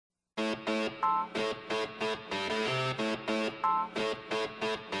¿Qué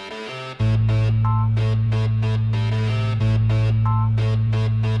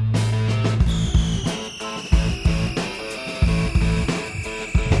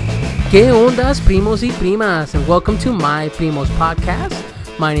ondas, primos y primas? And welcome to My Primos podcast.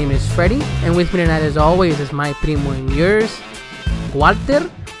 My name is Freddy, and with me tonight, as always, is my primo and yours, Walter.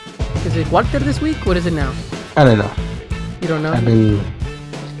 Is it Walter this week? What is it now? I don't know. You don't know? I've been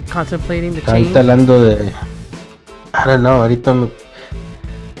contemplating the change. hablando de. I don't know. Ahorita,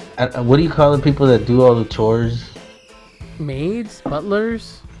 what do you call the people that do all the chores? Maids,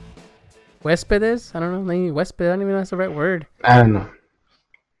 butlers, huéspedes. I don't know. Maybe huésped. I don't even know if that's the right word. I don't know.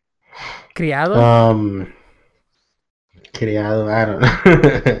 Criado. Criado, I don't know.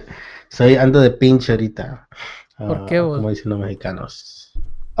 Soy ando de pinche ahorita. ¿Por qué vos? Como dicen los mexicanos.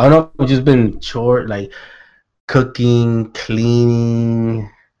 I don't know. I've just been like cooking, cleaning,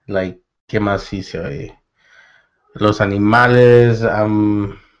 like ¿qué más hice hoy? Los animales.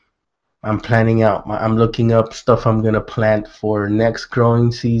 I'm planning out. I'm looking up stuff I'm gonna plant for next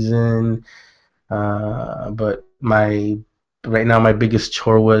growing season. But right now my biggest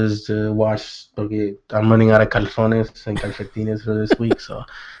chore was to wash. Okay, I'm running out of calzones and calcetines for this week, so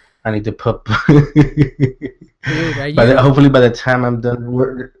I need to put. Hopefully by the time I'm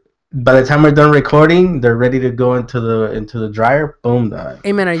done, by the time we're done recording, they're ready to go into the dryer. Boom, dog.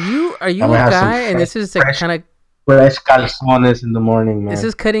 Hey man, are you a guy? And this is kind of fresh calzones in the morning, man. This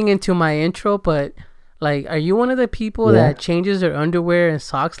is cutting into my intro, but like, are you one of the people that changes their underwear and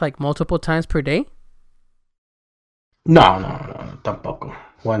socks like multiple times per day? No, tampoco.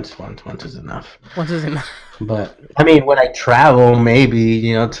 Once is enough. Once is enough. But I mean, when I travel, maybe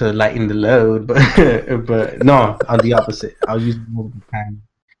to lighten the load. But no, on the opposite. I'll use it multiple times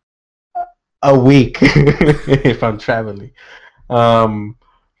a week if I'm traveling.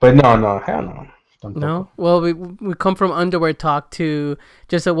 But no, hell no. No? Well, we come from underwear talk to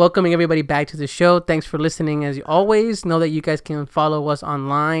just welcoming everybody back to the show. Thanks for listening. As always, know that you guys can follow us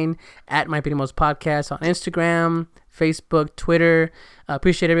online at My Primos Podcast on Instagram, Facebook, Twitter.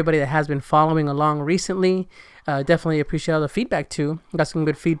 Appreciate everybody that has been following along recently. Definitely appreciate all the feedback too. Got some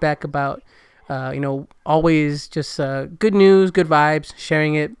good feedback about, always just good news, good vibes,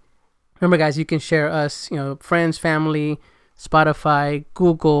 sharing it. Remember, guys, you can share us, friends, family, Spotify,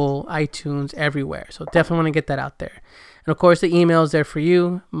 Google, iTunes, everywhere. So definitely want to get that out there. And of course, the email is there for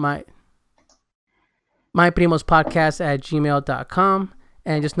you, myprimospodcast@gmail.com.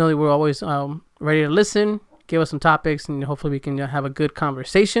 And just know that we're always ready to listen. Give us some topics, and hopefully we can have a good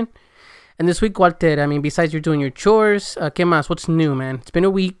conversation. And this week, Walter, I mean, besides you're doing your chores, ¿qué más? What's new, man? It's been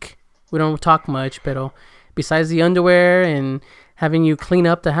a week. We don't talk much, pero besides the underwear and having you clean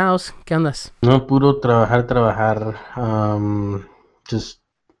up the house, ¿qué andas? No, puro trabajar. Just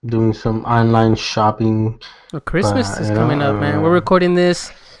doing some online shopping. Well, Christmas is coming up, man. We're recording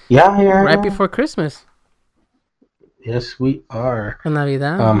this right before Christmas. Yes, we are.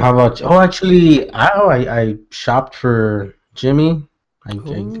 Navidad. How about you? Oh, actually, I shopped for Jimmy. I'm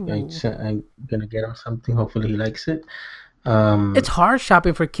gonna get him something. Hopefully, he likes it. It's hard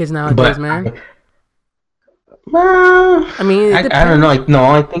shopping for kids nowadays, man. Well, I mean, I don't know.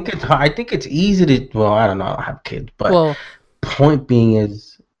 I think it's hard. I think it's easy to. Well, I don't know. I don't have kids, but point being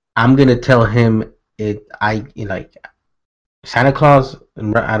is, I'm gonna tell him it. Santa Claus.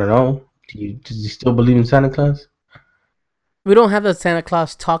 I don't know. Does he still believe in Santa Claus? We don't have the Santa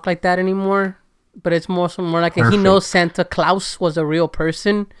Claus talk like that anymore, but it's more like he knows Santa Claus was a real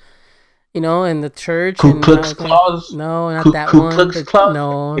person, in the church. Ku Klux Claus? No, not that one.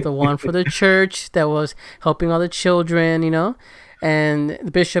 No, the one for the church that was helping all the children, and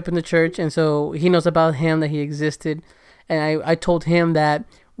the bishop in the church. And so he knows about him, that he existed. And I told him that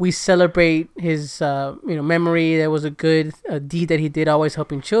we celebrate his, memory. That was a good deed that he did, always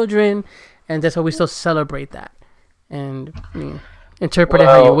helping children. And that's why we still celebrate that. And interpret it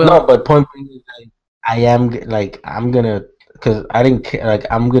how you will. No, but point being is, I'm gonna, because I didn't care.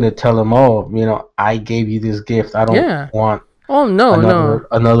 I'm gonna tell him, I gave you this gift. I don't want. Oh no,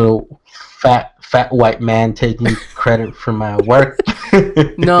 another fat white man taking credit for my work.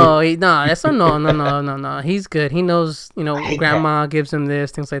 No. He's good. He knows. Grandma gives him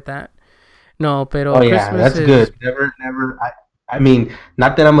this, things like that. No, pero Christmas that's good. Never. I mean,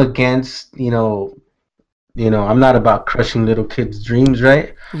 not that I'm against. I'm not about crushing little kids' dreams,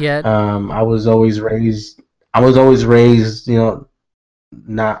 right? Yeah. I was always raised. I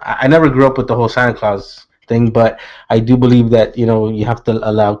never grew up with the whole Santa Claus thing, but I do believe that you have to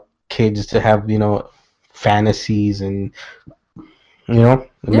allow kids to have fantasies and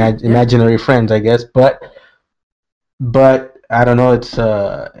imaginary friends, I guess. But I don't know. It's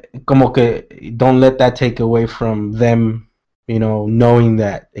como que don't let that take away from them. You know, knowing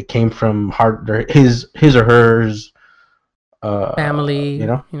that it came from his or hers. Family, You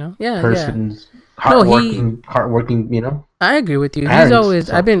know, yeah, yeah. person's No, hardworking. You know, I agree with you. He's parents. always.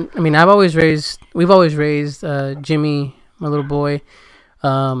 So. We've always raised Jimmy, my little boy,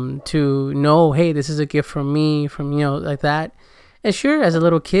 to know, hey, this is a gift from me, from like that. And sure, as a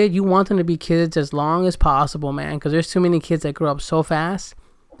little kid, you want them to be kids as long as possible, man, because there's too many kids that grow up so fast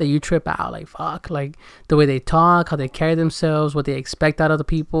that you trip out. Like fuck, like the way they talk, how they carry themselves, what they expect out of the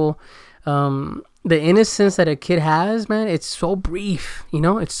people. The innocence that a kid has, man, it's so brief.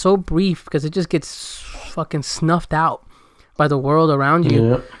 It's so brief because it just gets fucking snuffed out by the world around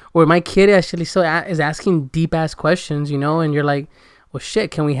you. Yeah. Where my kid actually still is asking deep ass questions, and you're like, well, shit,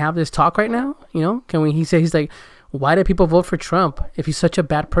 can we have this talk right now? Can we? He's like, why did people vote for Trump if he's such a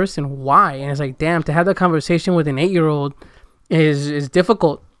bad person? Why? And it's like, damn, to have that conversation with an 8-year-old is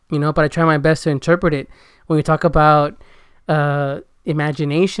difficult, but I try my best to interpret it. When we talk about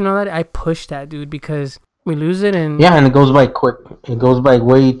imagination, all that, I push that, dude, because we lose it. And yeah, and it goes by quick. It goes by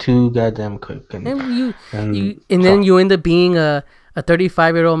way too goddamn quick. And then you end up being a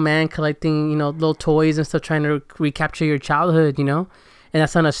 35-year-old man collecting, little toys and stuff, trying to recapture your childhood, and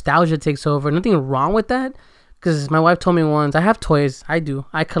that's how nostalgia takes over. Nothing wrong with that, because my wife told me once, I have toys.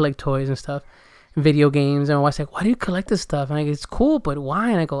 I collect toys and stuff, video games. And my wife's like, why do you collect this stuff? And I go, it's cool, but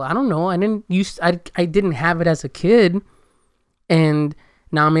why? And I go, I don't know. I didn't have it as a kid, and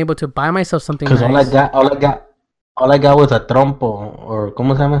now I'm able to buy myself something nice. Because all I got was a trompo, or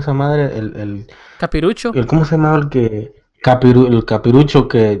 ¿cómo se llama esa madre? El capirucho. ¿Cómo se llama el que el capirucho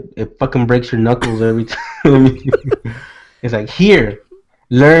que it fucking breaks your knuckles every time? It's like, here,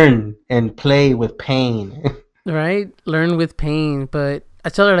 learn and play with pain. Right, learn with pain. But I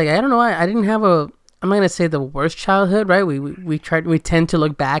tell her, like, I don't know, I didn't have I'm not gonna say the worst childhood, right? We tend to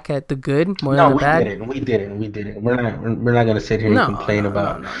look back at the good more than the bad. We didn't. We're not gonna sit here and complain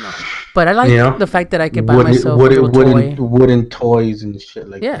about. No. But I like the fact that I could buy myself a little toy. Wooden toys and shit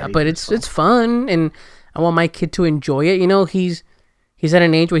like that. Yeah, but it's fun, and I want my kid to enjoy it. He's at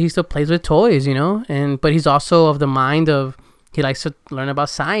an age where he still plays with toys, but he's also of the mind of he likes to learn about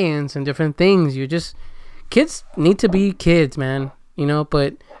science and different things. Kids need to be kids, man.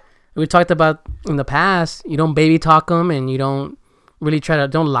 But we talked about in the past, you don't baby talk them, and you don't really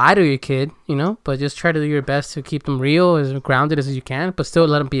don't lie to your kid, but just try to do your best to keep them real, as grounded as you can, but still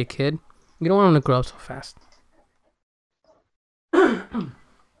let them be a kid. You don't want them to grow up so fast.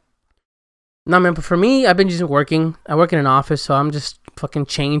 No, man, but for me, I've been just working. I work in an office, so I'm just fucking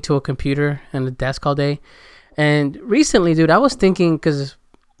chained to a computer and a desk all day. And recently, dude, I was thinking, because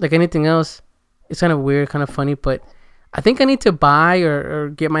like anything else, it's kind of weird, kind of funny, but I think I need to buy or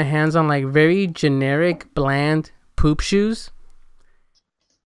get my hands on like very generic, bland poop shoes.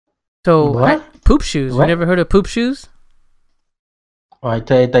 So, poop shoes. What? You never heard of poop shoes? Oh, I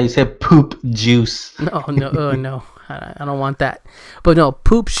thought you said poop juice. No. I don't want that. But no,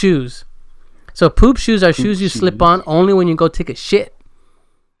 poop shoes. So poop shoes are shoes you slip on only when you go take a shit.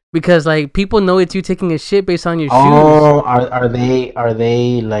 Because like people know it's you taking a shit based on your shoes. Oh, are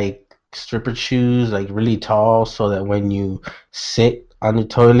they like stripper shoes, like really tall, so that when you sit on the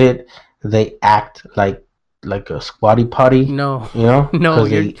toilet, they act like a squatty potty? No, no,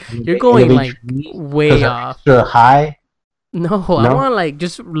 you're going like way off. Extra high. No, I want like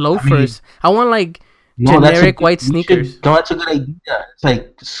just loafers. I want like generic white sneakers. That's a good idea. It's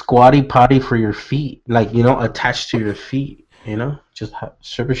like squatty potty for your feet, like attached to your feet. Just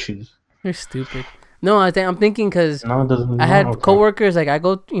stripper shoes. You're stupid. No, I'm thinking because I had coworkers, like I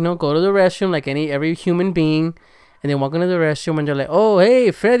go to the restroom like every human being, and they walk into the restroom and they're like, "Oh,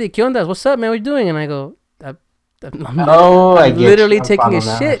 hey, Freddy, ¿qué onda? What's up, man? What you doing?" And I go, I'm literally taking a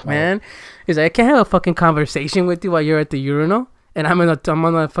shit, man. He's like, I can't have a fucking conversation with you while you're at the urinal, and I'm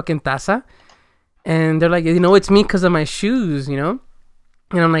on a fucking taza, and they're like, it's me because of my shoes, and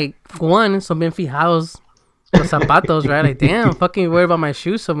I'm like, one, son bien fijados los zapatos, right? Like, damn, fucking worry about my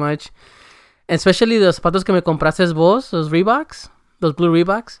shoes so much. And especially the zapatos que me compraste vos, those Reeboks, those blue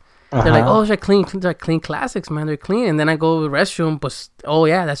Reeboks. Uh-huh. They're like, oh, they're clean classics, man. They're clean. And then I go to the restroom, but oh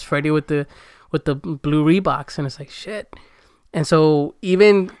yeah, that's Freddy with the blue Reeboks, and it's like shit. And so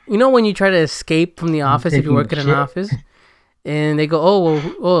even when you try to escape from the office, if you work at an office, and they go,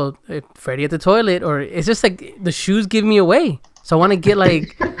 oh, Freddy at the toilet, or it's just like the shoes give me away. So I want to get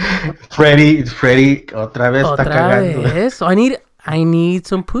like Freddy otra vez. So I need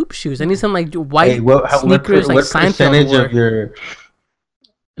some poop shoes. I need some like white sneakers, like Seinfeld.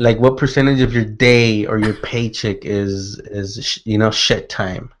 What percentage of your day or your paycheck is shit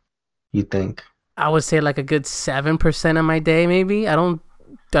time? You think? I would say like a good 7% of my day, maybe. I don't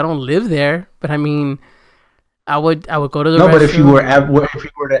live there, but I mean, I would go to the No, restroom. but if you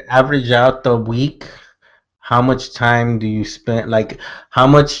were to average out the week, how much time do you spend? Like, how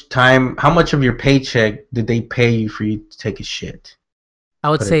much of your paycheck did they pay you for you to take a shit? I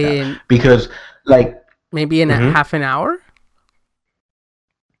would Put it say that, because like, maybe in a mhm. half an hour.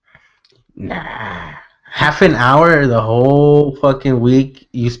 Nah, half an hour the whole fucking week.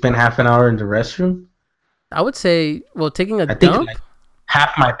 You spend half an hour in the restroom. I would say, well, taking a I think dump. like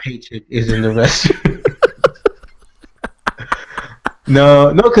half my paycheck is in the restroom.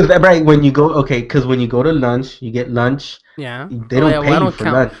 No, because right when you go, okay, because when you go to lunch, you get lunch. Yeah. They Oh don't yeah. Well, pay I you don't for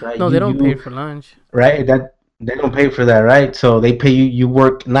count. lunch, right? No, they don't pay for lunch. Right, that they don't pay for that, right? So they pay you. You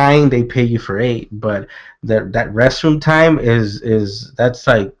work 9, they pay you for 8. But that restroom time is that's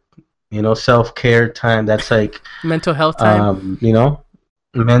like, self care time. That's like, Mental health time. you know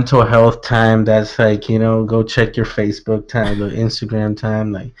mental health time. That's like, go check your Facebook time, the Instagram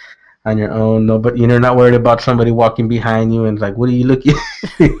time, like on your own. No, but you're not worried about somebody walking behind you and like, what are you looking?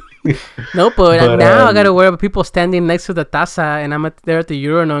 No, but But now I gotta worry about people standing next to the taza, and there at the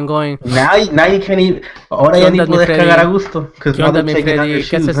urinal and going, now you can't even. Ahora ¿Qué ya ni onda, mi puedes cagar a Freddy? gusto because ¿Qué now onda, they're mi taking out your Freddy?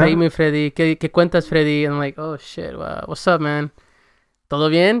 ¿Qué shoes, haces ahí, huh? mi Freddy? ¿Qué cuentas, Freddy? And I'm like, oh shit, wow. What's up, man? ¿Todo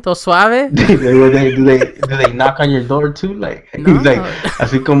bien? ¿Todo suave? Do they knock on your door too? Like, he's like, No.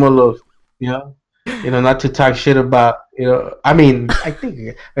 así como los, not to talk shit about, I mean, I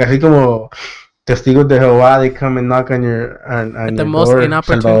think así como testigos de Jehová, they come and knock on At the your most door.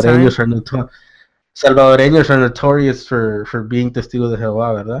 inopportune time. Salvadoreños are notorious for being testigos de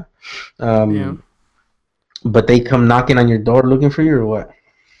Jehová, ¿verdad? Yeah. But they come knocking on your door looking for you, or what?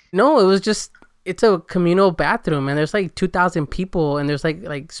 No, it was just, it's a communal bathroom, and there's like 2,000 people, and there's like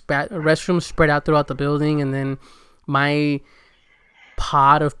restrooms spread out throughout the building, and then my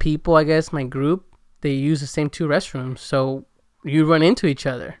pod of people, I guess, my group, they use the same 2 restrooms, so you run into each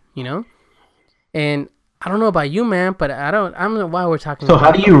other, And I don't know about you, man, but I don't know why we're talking. So about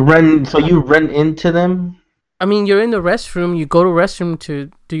how do you run? So you run into them? I mean, you're in the restroom. You go to restroom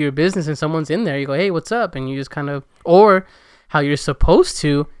to do your business, and someone's in there. You go, "Hey, what's up?" And you just kind of, or how you're supposed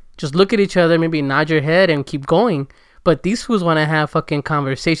to, just look at each other, maybe nod your head, and keep going. But these fools want to have fucking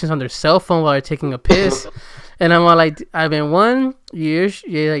conversations on their cell phone while they're taking a piss, and I'm all like, I've been your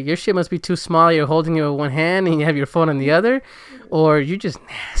shit must be too small. You're holding it with one hand, and you have your phone on the other, or you're just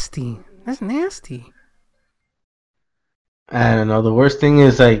nasty. That's nasty. I don't know. The worst thing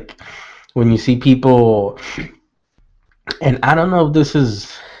is like when you see people, and I don't know if this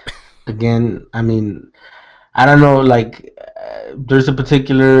is, again. I mean, I don't know. Like, there's a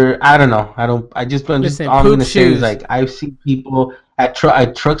particular. I don't know. I don't. I'm just. Listen, All I'm poop gonna say is shoes. like I've seen people at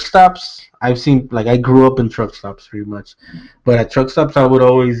truck stops. I've seen, like, I grew up in truck stops pretty much, but at truck stops I would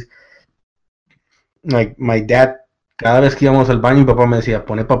always, like, my dad. Cada vez que íbamos al baño, mi papá me decía,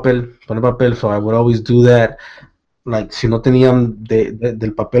 pone papel, so I would always do that. Like, si no tenían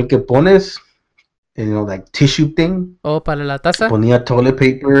del papel que pones, like tissue thing, Oh, para la taza. ponía toilet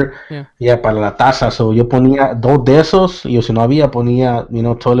paper, Yeah. para la taza. So yo ponía 2 de esos, y si no había, ponía,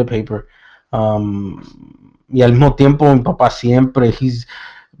 toilet paper. Y al mismo tiempo, mi papá siempre,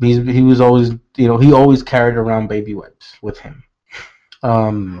 he was always, he always carried around baby wipes with him.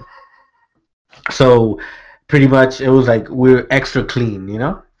 So pretty much it was like we're extra clean,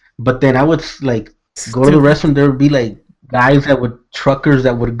 But then I would, like, go to the restroom. There would be like truckers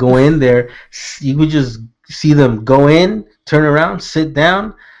that would go in there. You would just see them go in, turn around, sit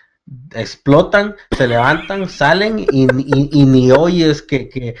down, explotan, se levantan, salen y ni oyes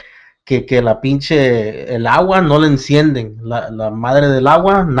que la pinche, el agua no le encienden, la madre del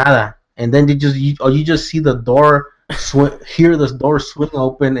agua, nada. And then you just see the door hear the door swing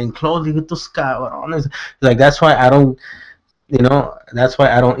open and close. Like, that's why I don't. That's why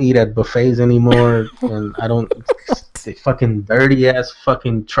I don't eat at buffets anymore, and I don't. They fucking dirty ass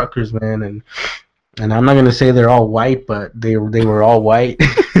fucking truckers, man, and I'm not gonna say they're all white, but they were all white.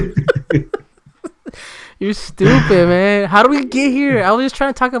 You're stupid, man. How do we get here? I was just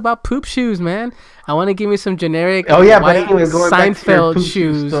trying to talk about poop shoes, man. I want to give me some generic Oh yeah, white but anyway, going Seinfeld back to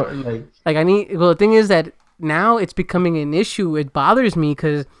shoes. store, Like I need. Well, the thing is that now it's becoming an issue. It bothers me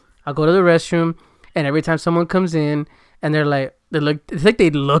because I'll go to the restroom, and every time someone comes in, and they're like, it's like they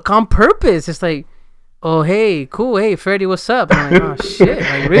look on purpose. It's like, oh hey, cool, hey Freddie, what's up? And I'm like, oh shit,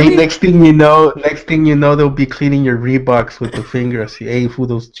 like really? Hey, next thing you know, they'll be cleaning your Reeboks with the finger. I see, hey, fool,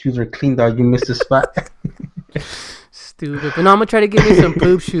 those shoes are clean, dog. You missed a spot. Stupid. But no, I'm gonna try to get me some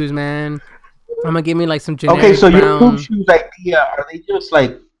poop shoes, man. I'm gonna give me like some generic Okay, so brown. your poop shoes idea, are they just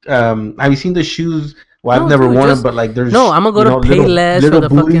like, have you seen the shoes Well, I've No, never dude, worn just it, but like there's no. I'm gonna go to Payless or little the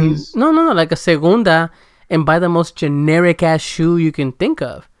booties. fucking no, like a Segunda and buy the most generic ass shoe you can think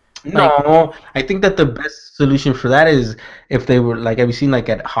of. Like, No, I think that the best solution for that is if they were like, have you seen like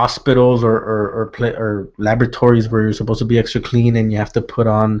at hospitals or laboratories where you're supposed to be extra clean and you have to put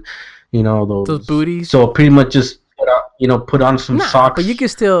on, those those. booties. So pretty much just put on some Nah, but socks. you can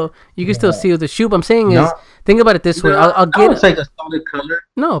still Yeah. see with the shoe. But I'm saying is, No, think about it this way. I'll no, it's get like a solid color.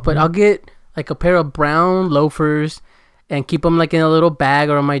 no, but I'll get like a pair of brown loafers and keep them like in a little bag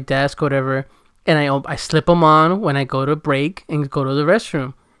or on my desk or whatever. And I slip them on when I go to break and go to the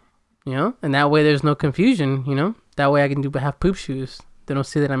restroom. And that way there's no confusion. That way I can have poop shoes. They don't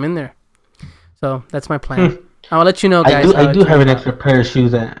see that I'm in there. So that's my plan. I'll let you know, guys. I do have an extra pair of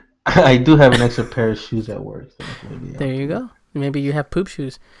shoes at I do have an extra pair of shoes at work. So maybe There you go. Maybe you have poop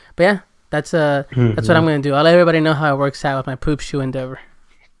shoes. But yeah, that's what I'm gonna do. I'll let everybody know how it works out with my poop shoe endeavor.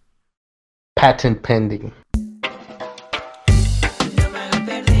 Patent pending. No me hagas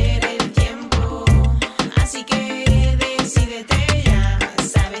perder el tiempo, así que decídete ya.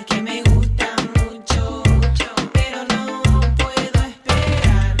 Sabes que me gusta mucho, pero no puedo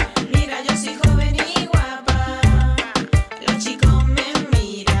esperar. Mira, yo soy joven y guapa, los chicos me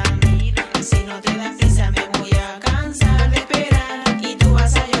miran. Si no te das prisa me voy a cansar de esperar y tú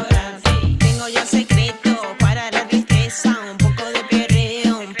vas a llorar. Tengo yo secreto para la tristeza, un poco de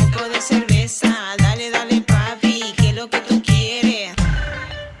perreo, un poco de cerveza. Dale, dale papi, que es lo que tú quieres.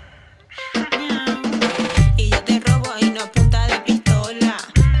 Y yo te robo y no a punta de pistola.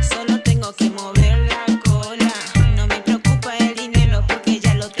 Solo tengo que mover la cola. No me preocupa el dinero porque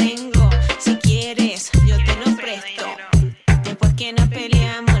ya lo tengo. Si quieres, yo te lo presto. Después que nos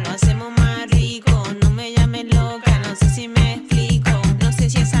peleamos, lo hacemos más rico. No me llames loca, no sé si me explico. No sé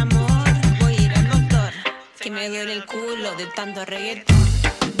si es amor, voy a ir al doctor. Que me duele el culo de tanto reggaetón.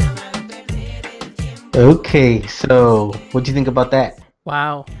 No me hagas perder el tiempo. Okay, so what do you think about that?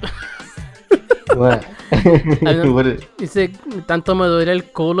 Wow. What? don't- What is- Dice, tanto me duele el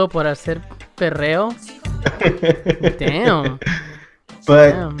culo por hacer perreo. Damn.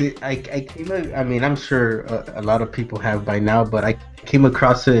 But Damn. I mean, I'm sure a lot of people have by now, but I came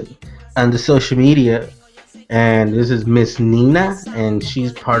across it on the social media, and this is Miss Nina, and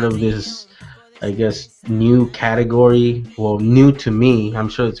she's part of this, I guess, new category. Well, new to me. I'm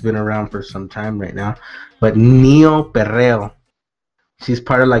sure it's been around for some time right now, but Neo Perreo. She's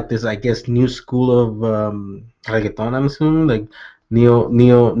part of like this, I guess, new school of reggaeton. I'm assuming like Neo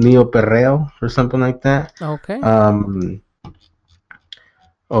Perreo or something like that. Okay.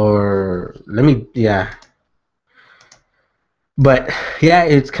 Or let me, yeah. But yeah,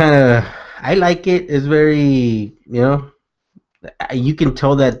 it's kind of, I like it. It's very, you can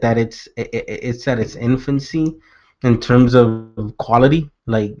tell that it's at its infancy in terms of quality.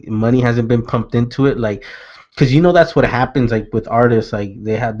 Like money hasn't been pumped into it. Like, because that's what happens. Like with artists, like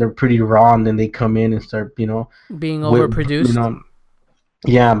they're pretty raw, and then they come in and start, Being with, overproduced.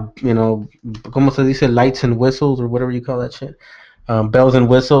 yeah, como se dice, lights and whistles or whatever you call that shit. Bells and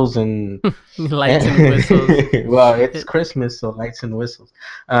whistles and Lights and whistles. well, it's Christmas, so lights and whistles.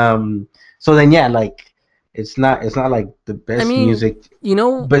 So then yeah, like it's not like the best music,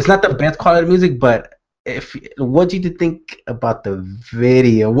 but it's not the best quality music. But what did you think about the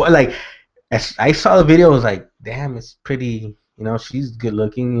video? What, like, as I saw the video, I was like, damn, it's pretty. She's good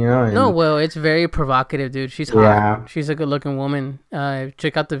looking. And, No, well, it's very provocative, dude. She's hot. Yeah. She's a good looking woman.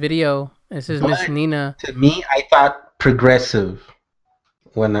 Check out the video. This is Miss Nina. To me, I thought progressive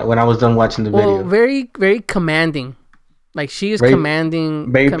when I was done watching the video. Well, very, very commanding. Like she is Very-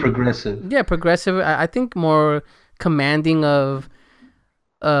 commanding. Very progressive. Yeah, progressive. I think more commanding of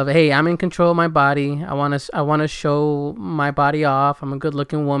hey, I'm in control of my body. I want to show my body off. I'm a good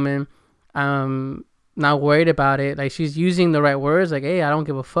looking woman. I'm not worried about it. Like she's using the right words. Like, hey, I don't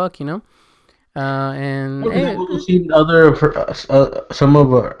give a fuck. And hey, We've seen some of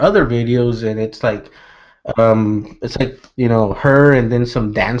her other videos, and it's like her and then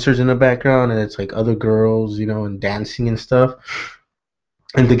some dancers in the background, and it's like other girls, and dancing and stuff.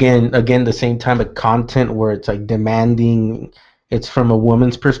 And again, the same type of content where it's like demanding. It's from a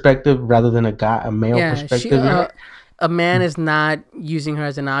woman's perspective rather than a male perspective. A man is not using her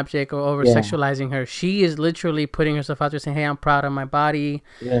as an object or over sexualizing her. She is literally putting herself out there, saying, "Hey, I'm proud of my body.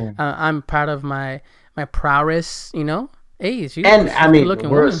 Yeah. I'm proud of my prowess." Hey, she's And I mean, we're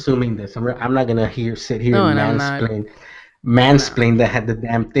woman. assuming this. I'm not gonna sit here No, and and I'm not. mansplain the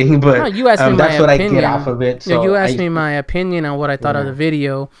damn thing. But No, you asked me that's my what opinion. I get off of it. So You asked me my opinion on what I thought of the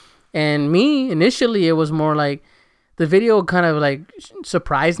video, and me initially it was more like the video kind of like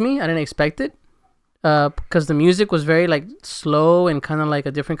surprised me. I didn't expect it because the music was very like slow and kind of like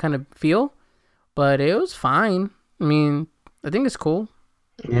a different kind of feel. but it was fine. I mean, I think it's cool.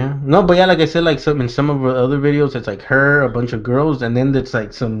 Yeah. No, but yeah, like I said, like some of her other videos, it's like her, a bunch of girls, and then it's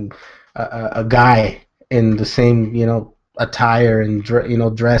like some a guy in the same, attire and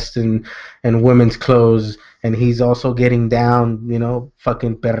dressed in women's clothes, and he's also getting down,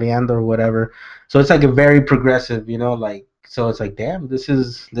 fucking perreando or whatever. So it's like a very progressive, like so it's like, damn, this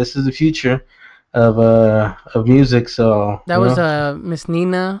is the future of music. So That was Miss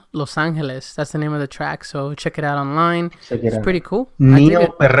Nina Los Angeles. That's the name of the track. So check it out online. check it It's out. pretty cool. I dig Neo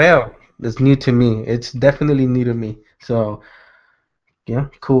it. Perreo is new to me. It's definitely new to me. So yeah,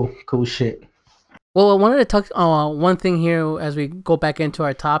 cool shit. Well, I wanted to talk one thing here as we go back into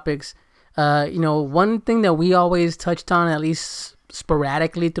our topics. One thing that we always touched on, at least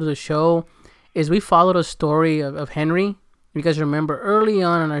sporadically through the show, is we followed a story of Henry. You guys remember early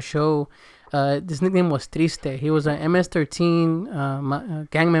on in our show, this nickname was Triste. He was an MS-13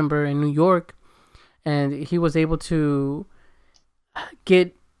 gang member in New York, and he was able to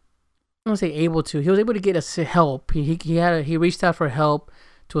get, I don't say able to, he was able to get us help. He reached out for help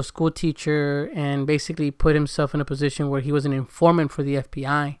to a school teacher and basically put himself in a position where he was an informant for the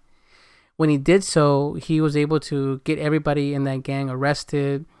FBI. When he did so, he was able to get everybody in that gang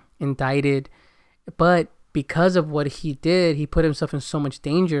arrested, indicted, but because of what he did, he put himself in so much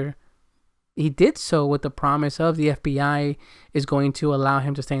danger. He did so with the promise of the FBI is going to allow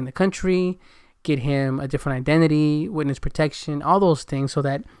him to stay in the country, get him a different identity, witness protection, all those things, so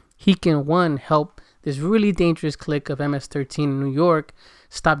that he can, one, help this really dangerous clique of MS-13 in New York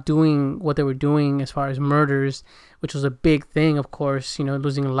stop doing what they were doing as far as murders, which was a big thing, of course,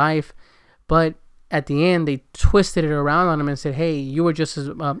 losing life. But at the end, they twisted it around on him and said, hey, you were just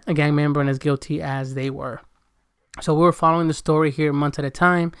a gang member and as guilty as they were. So we were following the story here months at a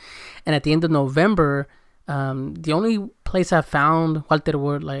time. And at the end of November, the only place I found Walter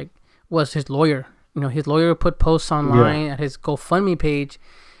Wood was his lawyer. His lawyer put posts online at his GoFundMe page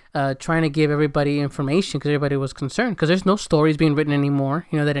trying to give everybody information because everybody was concerned because there's no stories being written anymore.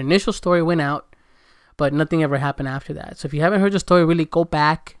 That initial story went out, but nothing ever happened after that. So if you haven't heard the story, really go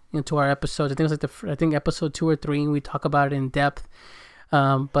back into our episodes. I think it was like episode 2 or 3. We talk about it in depth.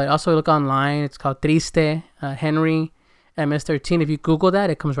 But also look online. It's called Triste, Henry, MS-13. If you Google that,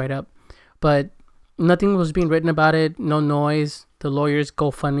 it comes right up. But nothing was being written about it. No noise. The lawyer's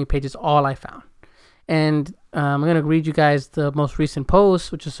GoFundMe page is all I found. And I'm going to read you guys the most recent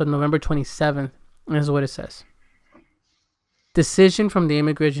post, which is on November 27th. And this is what it says. Decision from the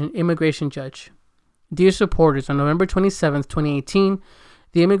immigration judge. Dear supporters, on November 27th, 2018,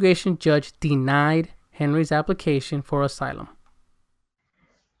 the immigration judge denied Henry's application for asylum,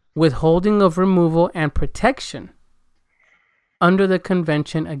 withholding of removal and protection under the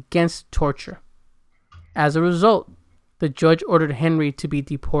Convention Against Torture. As a result, the judge ordered Henry to be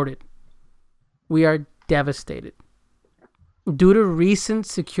deported. We are devastated. Due to recent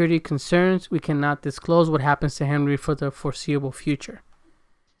security concerns, we cannot disclose what happens to Henry for the foreseeable future.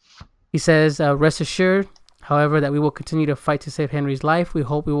 He says, rest assured, however, that we will continue to fight to save Henry's life. We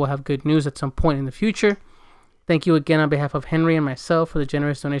hope we will have good news at some point in the future. Thank you again on behalf of Henry and myself for the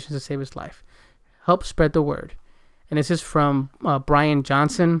generous donations to save his life. Help spread the word. And this is from Brian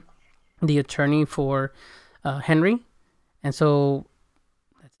Johnson, the attorney for Henry. And so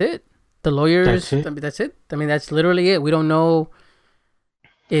that's it. The lawyers, that's it. I mean, that's literally it. We don't know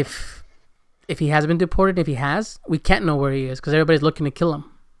if he has been deported. If he has, we can't know where he is because everybody's looking to kill him,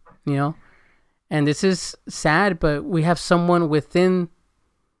 And this is sad, but we have someone within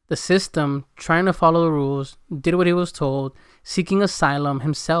the system trying to follow the rules, did what he was told, seeking asylum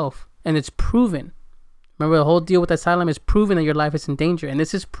himself, and it's proven. Remember, the whole deal with asylum is proven that your life is in danger, and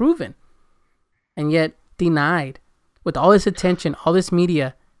this is proven. And yet, denied. With all this attention, all this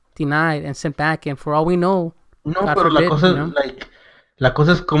media, denied and sent back, and for all we know, No, God pero forbid, la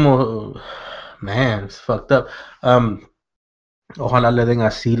cosa es como, man, it's fucked up. Ojalá le den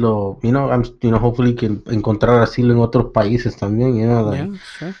asilo, hopefully can encontrar asilo en otros países también, yeah,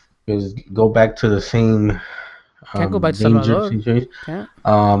 sure. Because go back to the same Can't go back to danger Salvador. situation. Can't.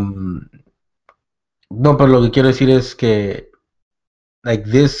 No, pero lo que quiero decir es que, like,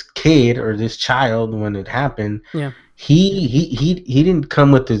 this kid or this child, when it happened, Yeah. he didn't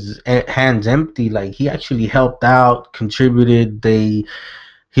come with his hands empty. Like, he actually helped out, contributed. He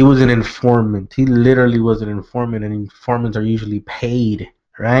was an informant. He literally was an informant, and informants are usually paid,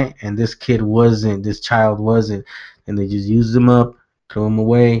 right? And this kid wasn't. This child wasn't, and they just used him up, threw him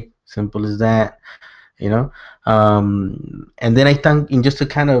away. Simple as that, And then I think, in just a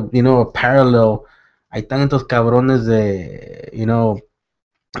kind of, a parallel, I think estos cabrones de,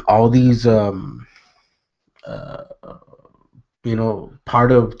 all these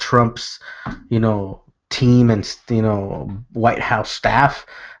part of Trump's, team and White House staff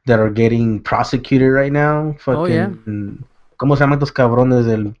that are getting prosecuted right now. Oh yeah. Fucking, ¿cómo se llaman estos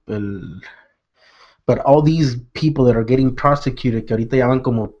cabrones But all these people that are getting prosecuted, que ahorita ya van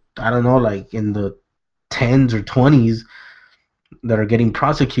como, I don't know, like in the 10s or 20s that are getting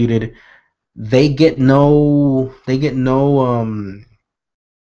prosecuted, they get no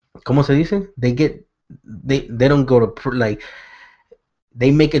 ¿cómo se dice? They don't go to like,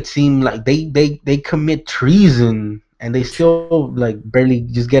 they make it seem like they commit treason, and they still like barely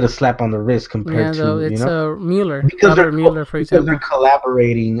just get a slap on the wrist compared Yeah, though to, it's Mueller, because Robert Mueller, for because they're example.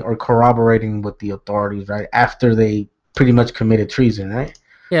 collaborating or corroborating with the authorities, right? After they pretty much committed treason, right?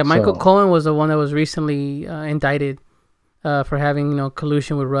 Yeah, Michael So, Cohen was the one that was recently indicted for having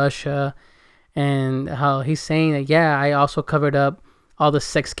collusion with Russia, and how he's saying that I also covered up all the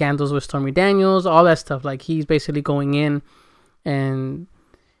sex scandals with Stormy Daniels, all that stuff. Like he's basically going in, and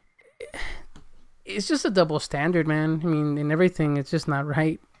it's just a double standard, man. I mean, in everything, it's just not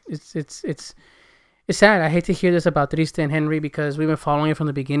right. It's sad. I hate to hear this about Triste and Henry because we've been following it from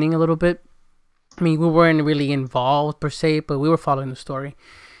the beginning a little bit. I mean, we weren't really involved per se, but we were following the story,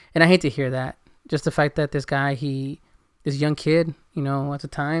 and I hate to hear that. Just the fact that this guy, this young kid, at the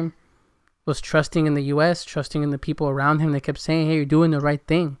time, was trusting in the U.S., trusting in the people around him. They kept saying, "Hey, you're doing the right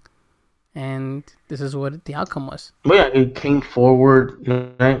thing," and this is what the outcome was. but yeah, it came forward,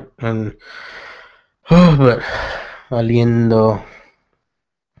 right? And but valiendo.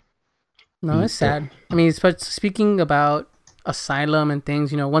 No, it's sad. I mean, speaking about asylum and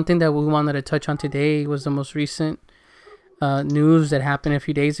things, one thing that we wanted to touch on today was the most recent news that happened a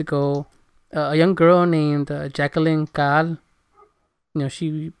few days ago. A young girl named Jacqueline Cal,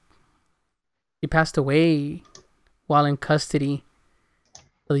 she passed away while in custody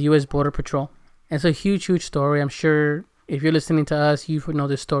of the U.S. Border Patrol. And it's a huge, huge story. I'm sure if you're listening to us, you know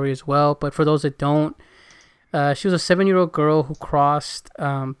this story as well. But for those that don't, she was a 7-year-old girl who crossed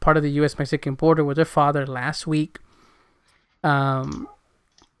part of the U.S.-Mexican border with her father last week. The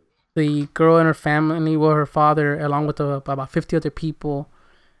girl and her family, her father, along with about 50 other people,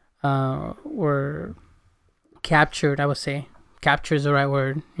 were captured. I would say capture is the right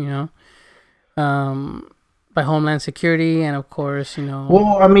word, by Homeland Security, and of course,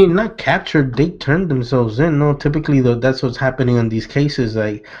 Well, I mean, not captured. They turned themselves in. No, typically that's what's happening in these cases.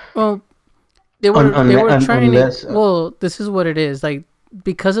 Like, well, they were trying unless, to. Well, this is what it is. Like,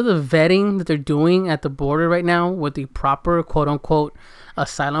 because of the vetting that they're doing at the border right now with the proper quote unquote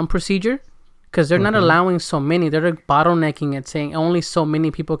asylum procedure, because they're not allowing so many. They're like bottlenecking it, saying only so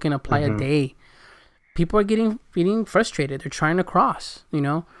many people can apply a day. People are getting frustrated. They're trying to cross,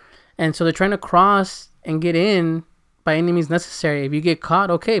 and so they're trying to cross and get in by any means necessary. If you get caught,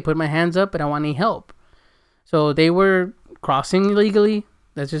 okay, put my hands up, but I want any help. So they were crossing illegally.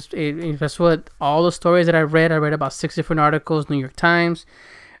 That's just that's what all the stories that I read about 6 different articles, New York Times,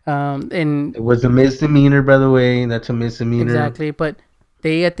 and it was a misdemeanor, by the way. That's a misdemeanor. Exactly, but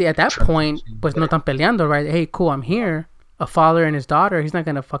they at that point, pues no están peleando, right? Hey, cool, I'm here. A father and his daughter, he's not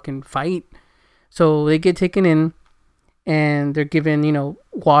gonna fucking fight. So they get taken in, and they're given,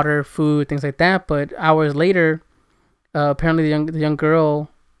 water, food, things like that. But hours later, apparently the young girl,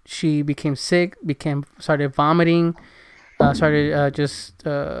 she became sick, started vomiting, started just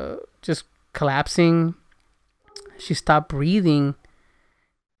collapsing. She stopped breathing,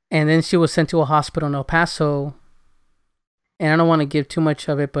 and then she was sent to a hospital in El Paso. And I don't want to give too much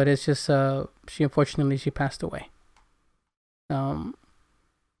of it, but it's just she passed away.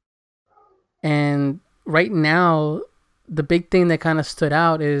 And right now, the big thing that kind of stood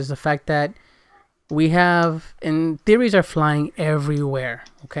out is the fact that we have, and theories are flying everywhere,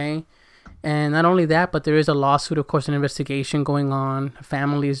 okay? And not only that, but there is a lawsuit, of course, an investigation going on.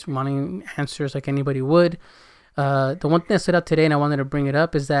 Families wanting answers like anybody would. The one thing that stood out today, and I wanted to bring it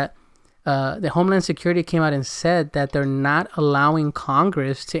up, is that the Homeland Security came out and said that they're not allowing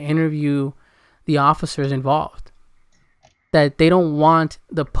Congress to interview the officers involved. That they don't want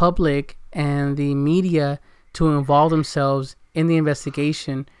the public and the media to involve themselves in the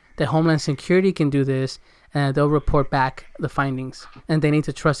investigation. That Homeland Security can do this, and they'll report back the findings. And they need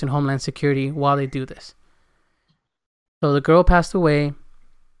to trust in Homeland Security while they do this. So the girl passed away.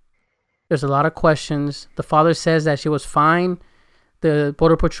 There's a lot of questions. The father says that she was fine. The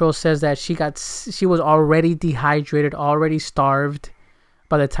Border Patrol says that she was already dehydrated, already starved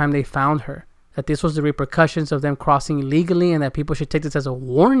by the time they found her. That this was the repercussions of them crossing illegally, and that people should take this as a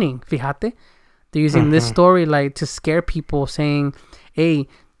warning. Fíjate. They're using this story like to scare people, saying, hey,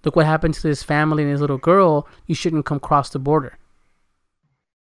 look what happened to this family and this little girl. You shouldn't come cross the border.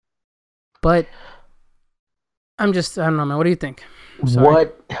 But I don't know, man. What do you think? Sorry.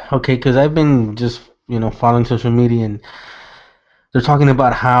 What? Okay, because I've been just following social media, and they're talking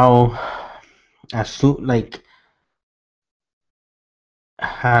about how as soon like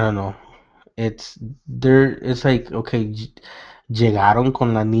I don't know. It's there. It's like okay, llegaron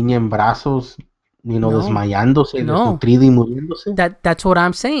con la niña en brazos, No. desmayándose, No. desnutrida y muriéndose. That's what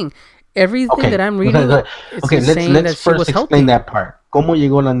I'm saying. Everything Okay, that I'm reading okay, is let's saying that she first was explain healthy. that part. ¿Cómo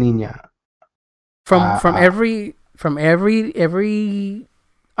llegó la niña? From every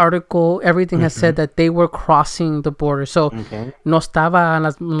article, everything has said that they were crossing the border. So Okay. no estaba en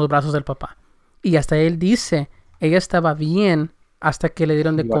los brazos del papá. Y hasta él dice, ella estaba bien hasta que le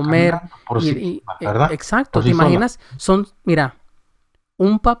dieron de Iba comer. caminando por sí, ¿verdad? Exacto, Por ¿te sí sola. imaginas? Mira,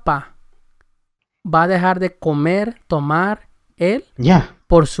 un papá va a dejar de comer, tomar él Yeah.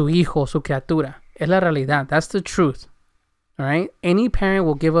 por su hijo, su criatura. Es la realidad. That's the truth. All right? Any parent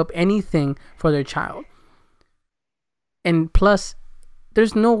will give up anything for their child. And plus,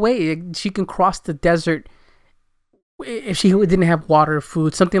 there's no way she can cross the desert if she didn't have water,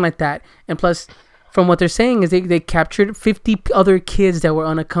 food, something like that. And plus, from what they're saying is they captured 50 other kids that were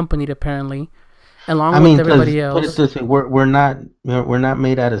unaccompanied apparently, along I mean, with everybody put it else. this way, we're not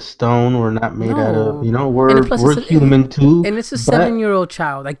made out of stone. We're not made out of No. we're And plus, we're human too. And it's a but 7-year-old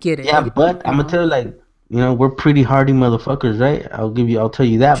child. I get it. yeah, but I'm gonna tell you like we're pretty hardy motherfuckers, right? I'll tell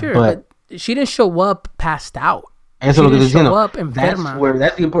you that. Sure, but but she didn't show up passed out. eso She es lo que didn't estoy show diciendo. up enferma.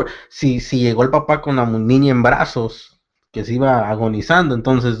 That's the important. Si llegó el papá con la niña en brazos que se iba agonizando,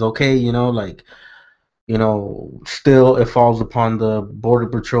 entonces okay, still it falls upon the border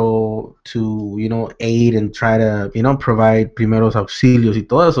patrol to aid and try to provide primeros auxilios y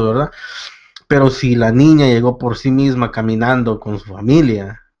todo eso, ¿verdad? Pero si la niña llegó por sí misma caminando con su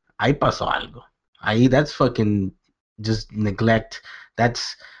familia, ahí pasó algo. Ahí that's fucking just neglect.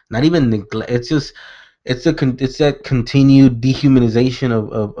 That's not even neglect. It's just it's that continued dehumanization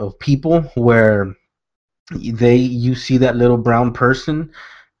of people where you see that little brown person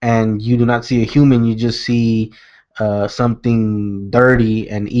and you do not see a human, you just see something dirty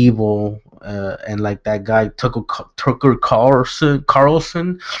and evil, and like that guy Tucker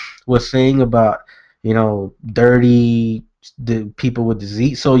Carlson was saying about dirty the people with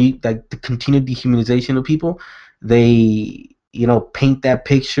disease. So like the continued dehumanization of people, they paint that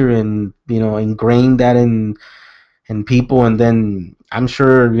picture and ingrain that in people, and then I'm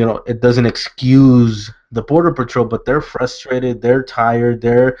sure it doesn't excuse the border patrol, but they're frustrated, they're tired,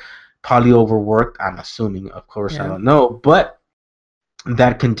 they're probably overworked, I'm assuming, of course. I don't know, but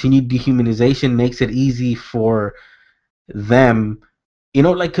that continued dehumanization makes it easy for them,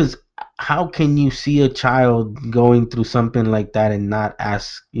 like, because how can you see a child going through something like that and not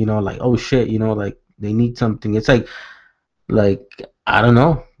ask, like, oh shit, like they need something? It's like I don't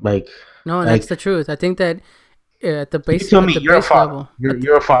know, like, no, that's the truth. I think that at the base, you tell me, you're a father. level,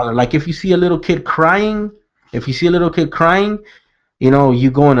 You're a father. Like, if you see a little kid crying, you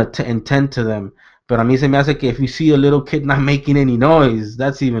go and tend to them. But a mí se me hace que if you see a little kid not making any noise,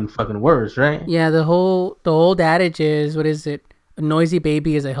 that's even fucking worse, right? Yeah, the old adage is, what is it? A noisy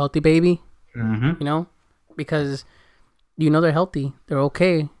baby is a healthy baby. Mm-hmm. Because they're healthy, they're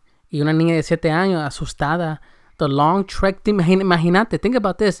okay. Y una niña de 7 años asustada. The long trek, imagínate, think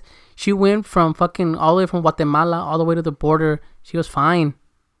about this. She went from fucking all the way from Guatemala all the way to the border. She was fine.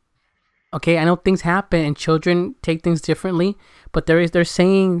 Okay, I know things happen and children take things differently, but they're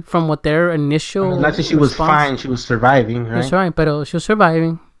saying from what their initial not that she was fine, she was surviving, right? That's right, but she was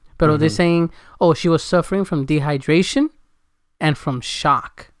surviving. But they're saying, oh, she was suffering from dehydration and from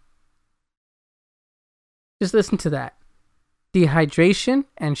shock. Just listen to that. Dehydration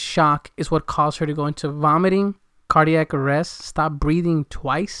and shock is what caused her to go into vomiting, cardiac arrest, stop breathing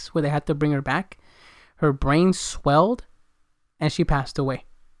twice, where they had to bring her back. Her brain swelled, and she passed away.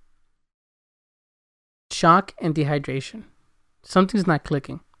 Shock and dehydration. Something's not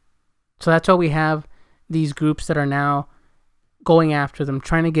clicking. So that's why we have these groups that are now going after them,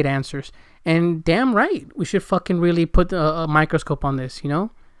 trying to get answers. And damn right, we should fucking really put a microscope on this,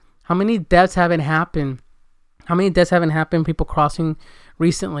 How many deaths haven't happened? People crossing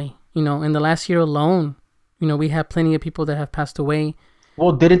recently, in the last year alone. We have plenty of people that have passed away.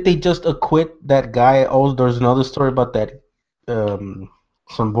 Well, didn't they just acquit that guy? Oh, there's another story about that.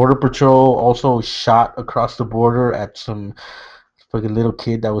 Some border patrol also shot across the border at some fucking little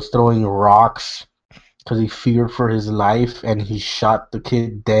kid that was throwing rocks because he feared for his life, and he shot the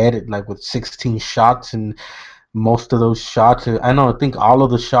kid dead, like with 16 shots, and most of those shots, I think all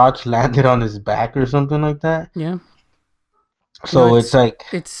of the shots landed on his back or something like that. Yeah. You know, So it's like,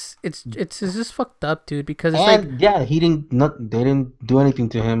 it's just fucked up, dude. Because it's like, and yeah, they didn't do anything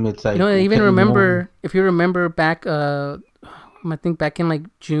to him. It's you like, know, I even okay, you know, remember, if you remember back, I think back in like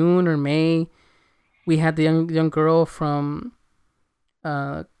June or May, we had the young girl from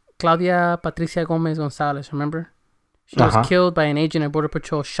uh Claudia Patricia Gomez Gonzalez. Remember? She was uh-huh. killed by an agent at Border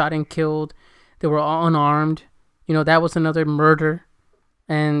Patrol, shot and killed. They were all unarmed. You know, that was another murder.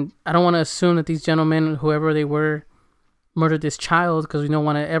 And I don't want to assume that these gentlemen, whoever they were, murdered this child, because we don't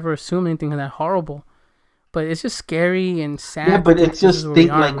want to ever assume anything that horrible. But it's just scary and Yeah, sad but that it's this is just where we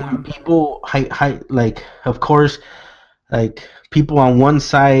think are, like when man. people like, of course, like people on one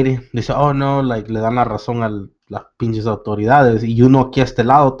side they say, oh no, like le dan la razón a las pinches autoridades, y uno aquí a este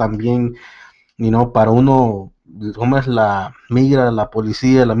lado también, para uno, ¿cómo es la migra, la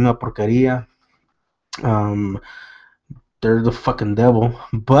policía, la misma porquería? Um, they're the fucking devil.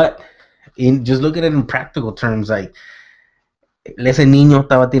 But in just look at it in practical terms, like ese niño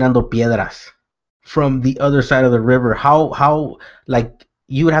estaba tirando piedras from the other side of the river. How like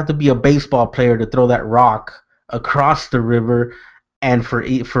you would have to be a baseball player to throw that rock across the river, and for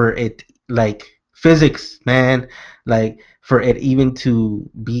it like physics, man, like for it even to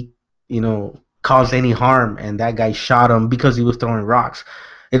be, cause any harm, and that guy shot him because he was throwing rocks.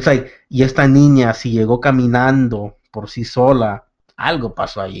 It's like, y esta niña si llegó caminando por sí sola, algo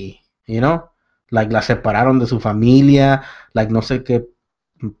pasó allí, like la separaron de su familia, like no sé qué,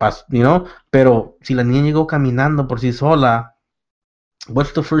 pero si la niña llegó caminando por sí sola,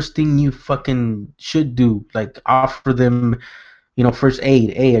 what's the first thing you fucking should do? Like offer them, first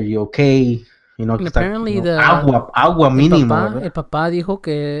aid. Hey, are you okay? And Que está, apparently agua mínimo, ¿verdad? el papá dijo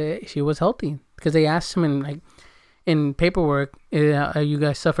que she was healthy, because they asked him in, like, in paperwork, are you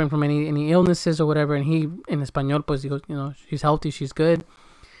guys suffering from any illnesses or whatever? And he, in español, pues dijo, you know, she's healthy, she's good.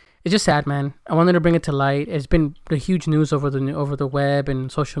 It's just sad, man. I wanted to bring it to light. It's been the huge news over the web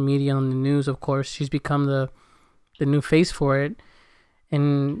and social media, on the news. Of course, she's become the new face for it,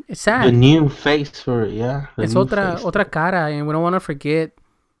 and it's The sad. new face for it, yeah. The It's new face. otra cara, and we don't want to forget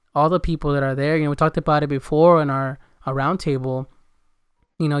all the people that are there. You know, we talked about it before in our roundtable.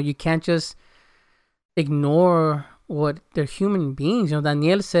 You know, you can't just ignore what they're human beings. You know,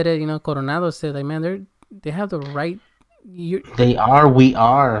 Daniel said it. You know, Coronado said, like, man, they have the right. You're They are, we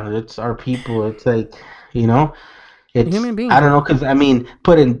are. It's our people. It's like, you know, human I beings, don't know, man. because I mean,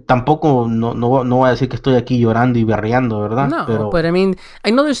 tampoco, no voy a decir que estoy aquí llorando y berreando, ¿verdad? No, but I mean,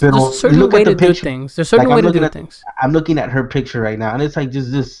 I know there's a Pero certain look way at the to do picture. things. There's a certain Like way to do things. I'm looking at her picture right now, and it's like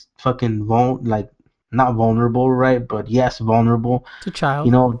just this fucking like not vulnerable, right? But yes, vulnerable. It's a child.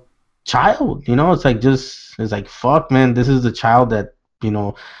 You know, child. It's like it's like fuck, man. This is the child that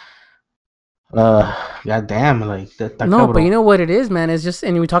goddamn, like that No, but you cabrón. know what it is, man. It's just,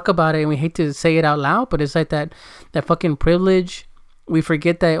 and we talk about it, and we hate to say it out loud, but it's like that fucking privilege. We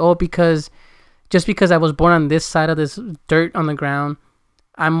forget that, oh, because just because I was born on this side of this dirt on the ground,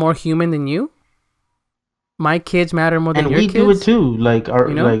 I'm more human than you. My kids matter more than And your we do it kids. too. Like You our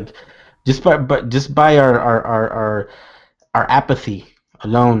know? like just by our apathy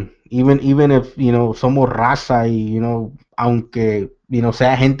alone. Even if, somos raza y, aunque,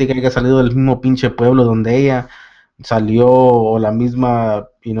 sea gente que haya salido del mismo pinche pueblo donde ella salió, o la misma,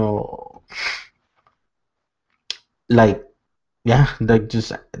 like, yeah, like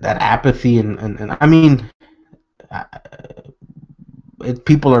just that apathy, and I mean, uh,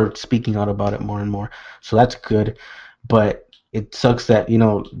 people are speaking out about it more and more, so that's good. But it sucks that,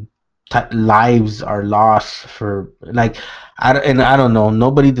 lives are lost for, like, I don't know,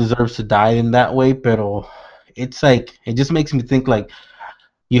 nobody deserves to die in that way, pero it's like, it just makes me think, like,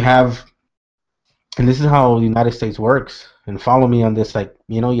 you have, and this is how the United States works, and follow me on this, like,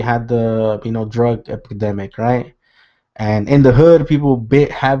 you had the, drug epidemic, right? And in the hood, people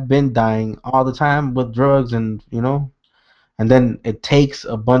have been dying all the time with drugs, and then it takes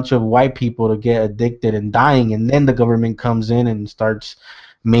a bunch of white people to get addicted and dying, and then the government comes in and starts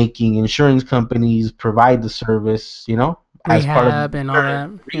making insurance companies provide the service, as part of Rehab and all that.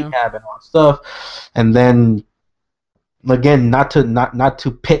 Yeah. rehab and all that stuff. And then again, not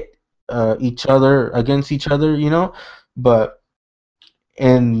to pit each other against each other, but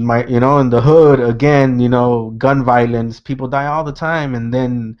in the hood, again, gun violence, people die all the time, and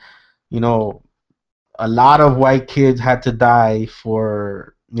then, you know a lot of white kids had to die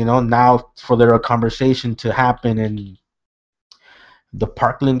for, now for their conversation to happen, and the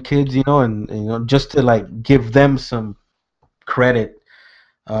Parkland kids, and just to like give them some credit,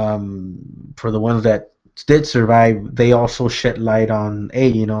 for the ones that did survive. They also shed light on,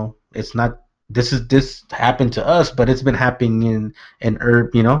 hey, it's not, this happened to us, but it's been happening in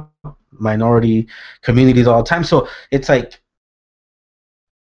minority communities all the time. So it's like,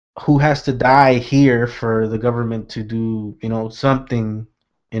 who has to die here for the government to do, something,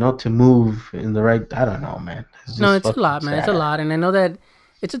 to move in the right. I don't know, man. It's No, just it's a fucking lot, man. It's a sad. lot, and I know that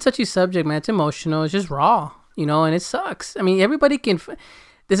it's a touchy subject, man. It's emotional. It's just raw, and it sucks. I mean, everybody can.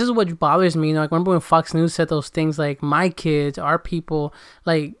 This is what bothers me. Like, remember when Fox News said those things like, "My kids, our people,"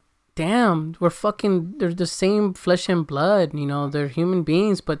 like, damn, we're fucking. They're the same flesh and blood. They're human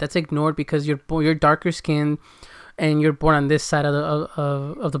beings, but that's ignored because you're darker skinned and you're born on this side of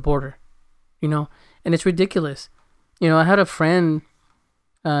the border. And it's ridiculous. I had a friend.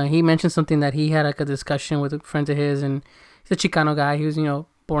 He mentioned something that he had like a discussion with a friend of his, and he's a Chicano guy. He was,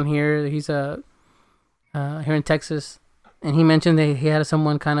 born here. He's here in Texas, and he mentioned that he had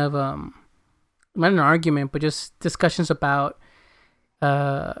someone kind of not an argument, but just discussions about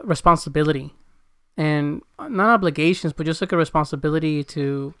responsibility and not obligations, but just like a responsibility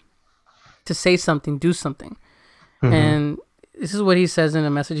to say something, do something. And this is what he says in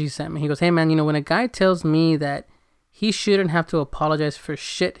a message he sent me. He goes, "Hey man, when a guy tells me that he shouldn't have to apologize for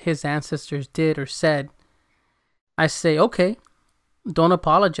shit his ancestors did or said, I say, okay, don't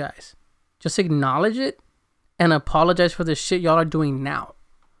apologize. Just acknowledge it and apologize for the shit y'all are doing now."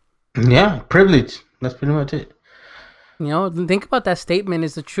 Yeah, privilege. That's pretty much it. Think about that statement.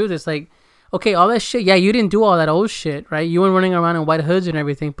 Is the truth. It's like, okay, all that shit. Yeah, you didn't do all that old shit, right? You weren't running around in white hoods and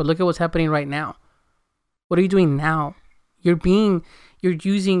everything, but look at what's happening right now. What are you doing now? You're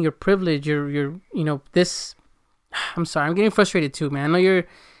using your privilege. This. I'm sorry. I'm getting frustrated too, man. I know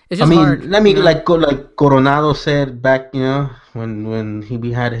it's I just mean, hard. let me like go like Coronado said back, when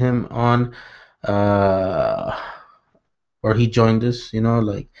we had him on, uh, or he joined us,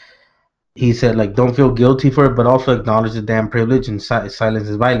 like he said, like, don't feel guilty for it, but also acknowledge the damn privilege and silence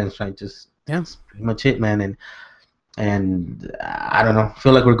is violence, right? Just Yeah. that's pretty much it, man. And I don't know,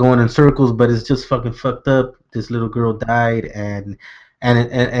 feel like we're going in circles, but it's just fucking fucked up. This little girl died, and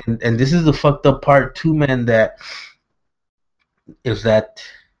this is the fucked up part too, man. That is that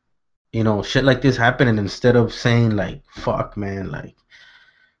shit like this happened, and instead of saying like, fuck, man, like,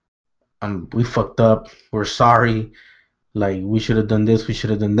 we fucked up, we're sorry, like, we should have done this, we should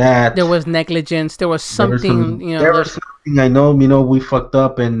have done that. There was negligence. There was something. There was something, I know, we fucked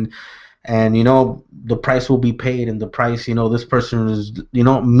up, and the price will be paid, and the price, this person is,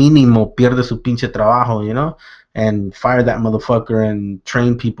 mínimo pierde su pinche trabajo, and fire that motherfucker and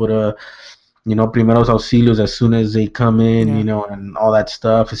train people to, primeros auxilios as soon as they come in, Yeah. and all that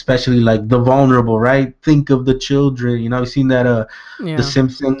stuff, especially like the vulnerable, right? Think of the children, I've seen that, Yeah. The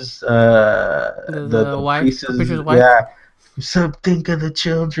Simpsons, The wife, priestess, the preacher's wife. yeah, so think of the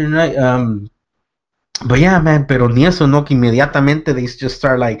children, right? But yeah, man, pero ni eso, no, que inmediatamente they just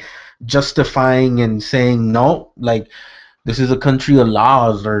start like justifying and saying, no, like, this is a country of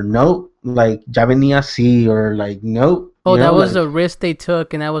laws, or no, like, ya venía así, or like, no. Oh, that was like, a risk they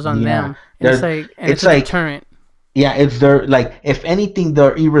took, and that was on Yeah. them. And it's There's- like, and it's it's a like- deterrent. yeah, if they're like, if anything,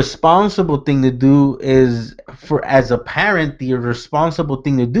 the irresponsible thing to do is, for as a parent, the irresponsible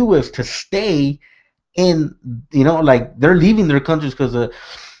thing to do is to stay in, like, they're leaving their countries because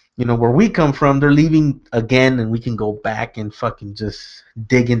where we come from, they're leaving again, and we can go back and fucking just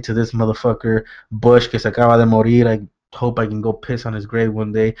dig into this motherfucker Bush que se acaba de morir. I hope I can go piss on his grave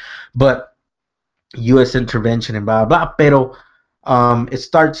one day. But U.S. intervention and blah blah. Pero it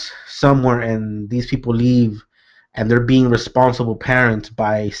starts somewhere, and these people leave, and they're being responsible parents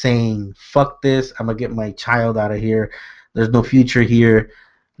by saying, "Fuck this! I'm gonna get my child out of here. There's no future here.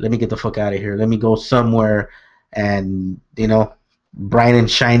 Let me get the fuck out of here. Let me go somewhere." And bright and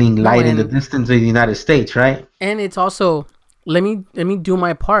shining light in the and- distance of the United States, right? And it's also, let me do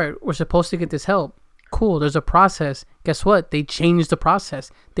my part. We're supposed to get this help. Cool. There's a process. Guess what? They changed the process.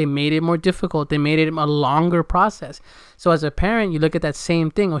 They made it more difficult. They made it a longer process. So as a parent, you look at that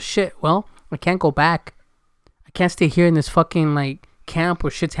same thing. Oh shit. Well, I can't go back. I can't stay here in this fucking like camp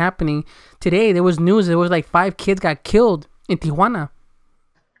where shit's happening. Today there was news. There was like 5 kids got killed in Tijuana.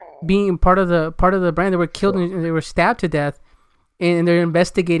 Being part of the brand, they were killed and they were stabbed to death, and they're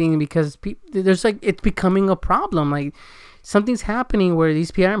investigating because there's like, it's becoming a problem. Like, something's happening where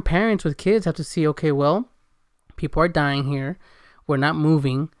these parents with kids have to see, okay, well, people are dying here, we're not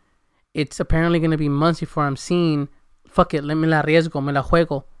moving. It's apparently going to be months before I'm seeing. Fuck it, let me la riesgo, me la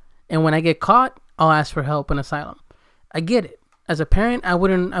juego, and when I get caught, I'll ask for help and asylum. I get it. As a parent, I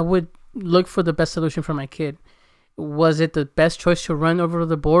would look for the best solution for my kid. Was it the best choice to run over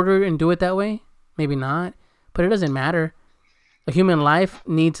the border and do it that way? Maybe not, but it doesn't matter. A human life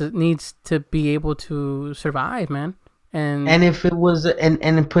needs to be able to survive, man. And if it was,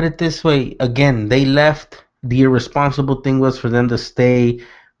 and put it this way, again, they left. The irresponsible thing was for them to stay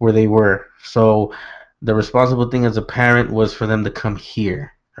where they were. So the responsible thing as a parent was for them to come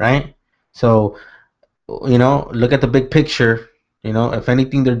here. right? So, look at the big picture. If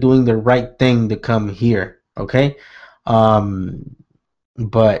anything, they're doing the right thing to come here. Okay. Um,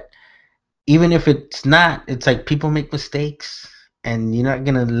 but even if it's not, it's like people make mistakes, and you're not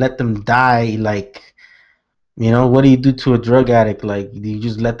gonna let them die. Like, what do you do to a drug addict? Like, do you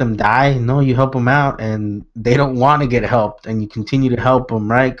just let them die? No, you help them out, and they don't want to get helped, and you continue to help them,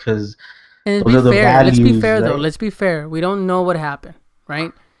 right? Because And those be are the fair. Let's be values, fair, though. right? Let's be fair. We don't know what happened,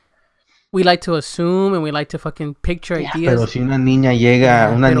 right? We like to assume and we like to fucking picture Yeah, pero ideas. si una niña llega,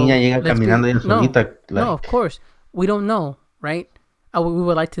 Yeah, una niña pero llega let's be caminando ella no, solita, no. Of like, course, we don't know, right? We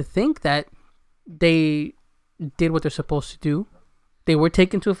would like to think that they did what they're supposed to do. They were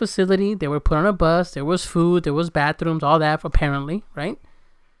taken to a facility. They were put on a bus. There was food. There was bathrooms. All that apparently, right?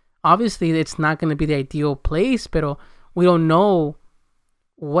 Obviously, it's not going to be the ideal place, but we don't know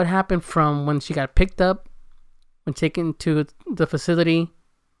what happened from when she got picked up, when taken to the facility,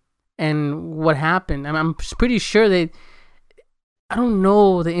 and what happened. I'm pretty sure they. I don't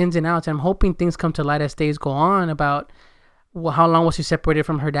know the ins and outs. I'm hoping things come to light as days go on about how long was she separated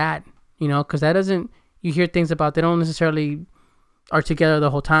from her dad. Because that doesn't. You hear things about they don't necessarily are together the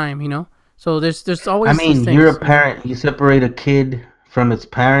whole time. So there's I always these mean, you're a things. parent, you separate a kid from its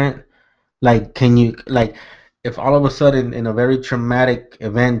parent, like, can you, like, if all of a sudden in a very traumatic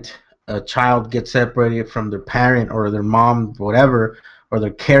event, a child gets separated from their parent or their mom, whatever, or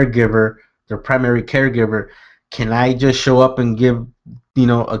their caregiver, their primary caregiver, can I just show up and give,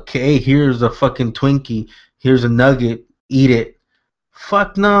 hey, here's a fucking Twinkie, here's a nugget, eat it?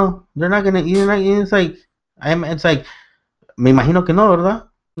 Fuck no, they're not gonna. It's like, it's like, me imagino que no, ¿verdad?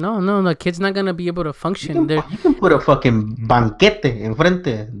 No, the kid's not gonna be able to function. You can put a fucking banquete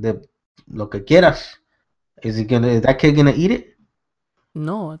enfrente de lo que quieras. Is that kid gonna eat it?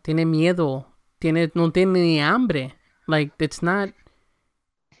 No, tiene miedo. No tiene ni hambre. Like, it's not.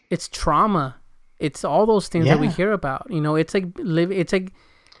 It's trauma. It's all those things that we Yeah. hear about. It's like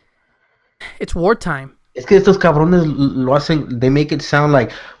it's wartime. Es que estos cabrones lo hacen, they make it sound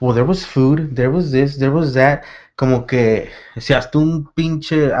like, well, there was food, there was this, there was that. Como que si hasta un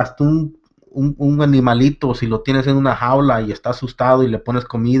pinche, hasta un animalito, si lo tienes en una jaula y está asustado y le pones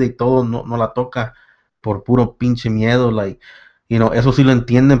comida y todo, no la toca por puro pinche miedo. Like, eso sí lo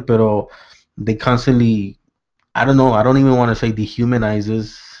entienden, pero they constantly, I don't know, I don't even want to say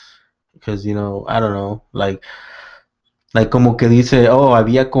dehumanizes, because, I don't know, like como que dice, oh,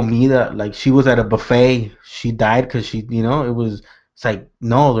 había comida, like she was at a buffet, she died because she, it's like,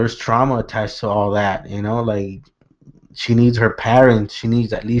 no, there's trauma attached to all that, like, she needs her parents, she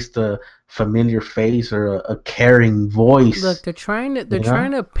needs at least a familiar face or a caring voice. Look, they're trying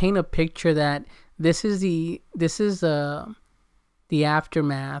to paint a picture that this is the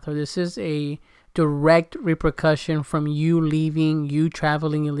aftermath, or this is a direct repercussion from you leaving, you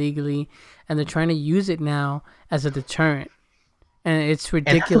traveling illegally, and they're trying to use it now as a deterrent, and it's And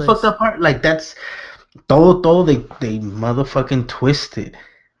that's the ridiculous. fucked up part. Like, that's todo they motherfucking twisted.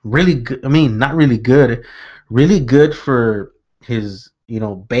 Really good. I mean, not really good. Really good for his,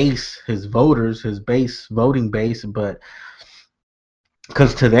 base, his voters, his base, voting base. But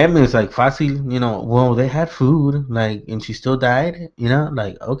because to them it's like fácil, well, they had food, like, and she still died,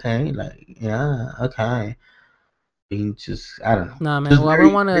 like, okay, like, yeah, okay. Being just, I don't know. Nah, man. Just Well, very,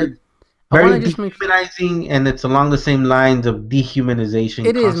 I want very to just make. dehumanizing, and it's along the same lines of dehumanization.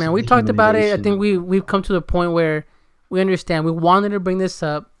 It is, man. constant We talked about it. I dehumanization. think we've come to the point where we understand. We wanted to bring this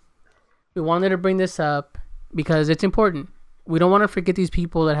up. We wanted to bring this up because it's important. We don't want to forget these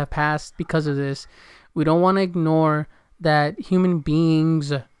people that have passed because of this. We don't want to ignore that human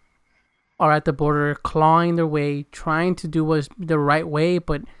beings are at the border clawing their way, trying to do what's the right way,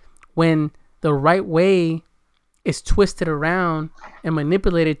 but when the right way is twisted around and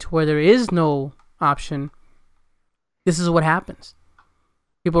manipulated to where there is no option, this is what happens.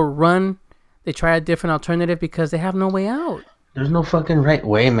 People run, they try a different alternative because they have no way out. There's no fucking right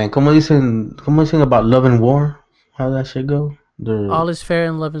way, man. Como dicen about love and war? How that shit go? They're All is fair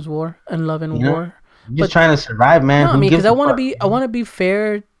in love is war, and love and You know, war. just but- trying to survive, man. No, I Who mean, gives because a fuck? I want to be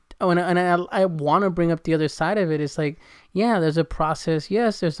fair, I want to bring up the other side of it. It's like, yeah, there's a process.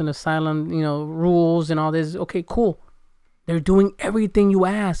 Yes, there's an asylum, rules and all this. Okay, cool. They're doing everything you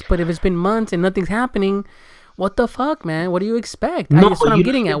ask, but if it's been months and nothing's happening, what the fuck, man? What do you expect? No, That's what but I'm you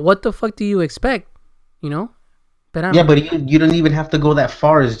getting don't- at. What the fuck do you expect? But Yeah, but you don't even have to go that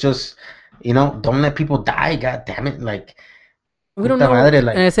far. It's just, don't let people die. God damn it! Like, we don't puta know. madre,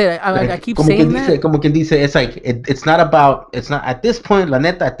 like, And I said, I like, keep como saying quien that. dice, como quien dice, it's like it's not at this point, la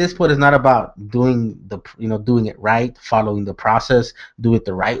neta, at this point, it's not about doing doing it right, following the process, do it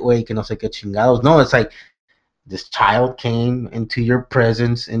the right way, que no sé qué chingados. No, it's like This child came into your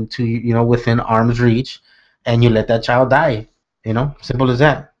presence, into within arm's reach, and you let that child die. Simple as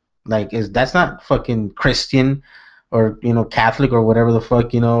that. Like, is that's not fucking Christian or Catholic or whatever the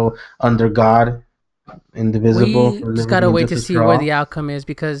fuck, under God, indivisible, We for just liberty gotta and wait to justice see for where all. the outcome is,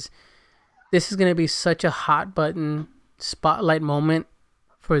 because this is gonna be such a hot button spotlight moment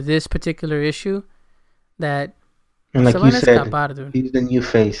for this particular issue that And like se you van a said, escapar, dude. he's the new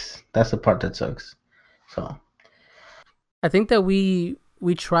face. That's the part that sucks. So I think that we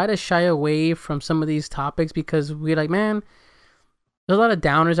try to shy away from some of these topics because we're like, man, there's a lot of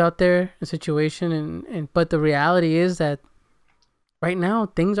downers out there in situation, and but the reality is that right now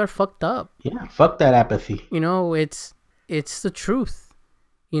things are fucked up. yeah, fuck that apathy. It's the truth.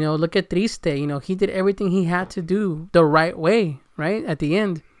 Look at Triste. He did everything he had to do the right way, right? At the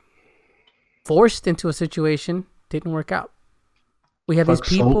end, forced into a situation, didn't work out. We have these Fuck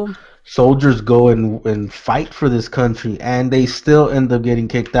people. soldiers go and fight for this country, and they still end up getting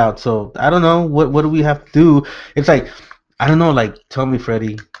kicked out. So I don't know what do we have to do. It's like, I don't know. Like, tell me,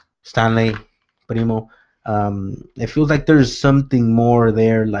 Freddie, Stanley, Primo. It feels like there's something more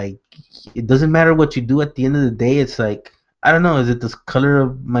there. Like, it doesn't matter what you do. At the end of the day, it's like, I don't know. Is it the color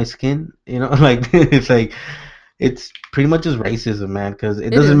of my skin? Like, it's like, it's pretty much just racism, man. Because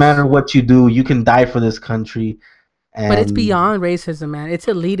it It doesn't is. matter what you do. You can die for this country. But it's And beyond racism, man. It's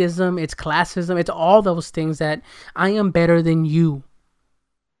elitism, it's classism, it's all those things that I am better than you.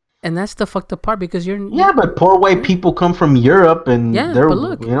 And that's the fucked up part, because you're yeah, but poor white people come from Europe, and Yeah, they're but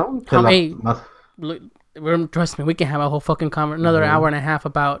look, to hey, look, trust me, we can have a whole fucking another hour and a half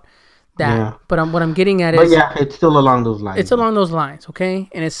about that. Yeah. But what I'm getting at But is yeah, it's still along those lines. it's along those lines, okay?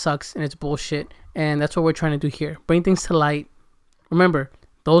 And it sucks and it's bullshit, and that's what we're trying to do here. Bring things to light. Remember,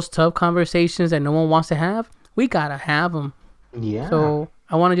 those tough conversations that no one wants to have, we gotta have them. Yeah. So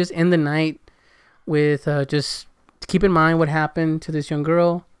I want to just end the night with just keep in mind what happened to this young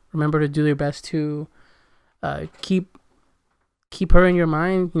girl. Remember to do your best to keep her in your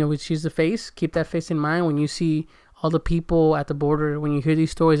mind. She's the face. Keep that face in mind when you see all the people at the border. When you hear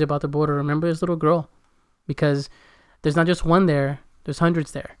these stories about the border, remember this little girl, because there's not just one there. There's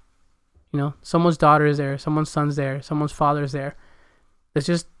hundreds there. Someone's daughter is there. Someone's son's there. Someone's father's there. Let's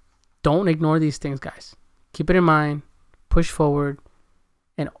just don't ignore these things, guys. Keep it in mind. Push forward,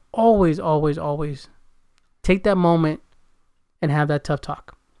 and always, always, always take that moment and have that tough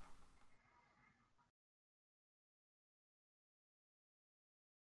talk.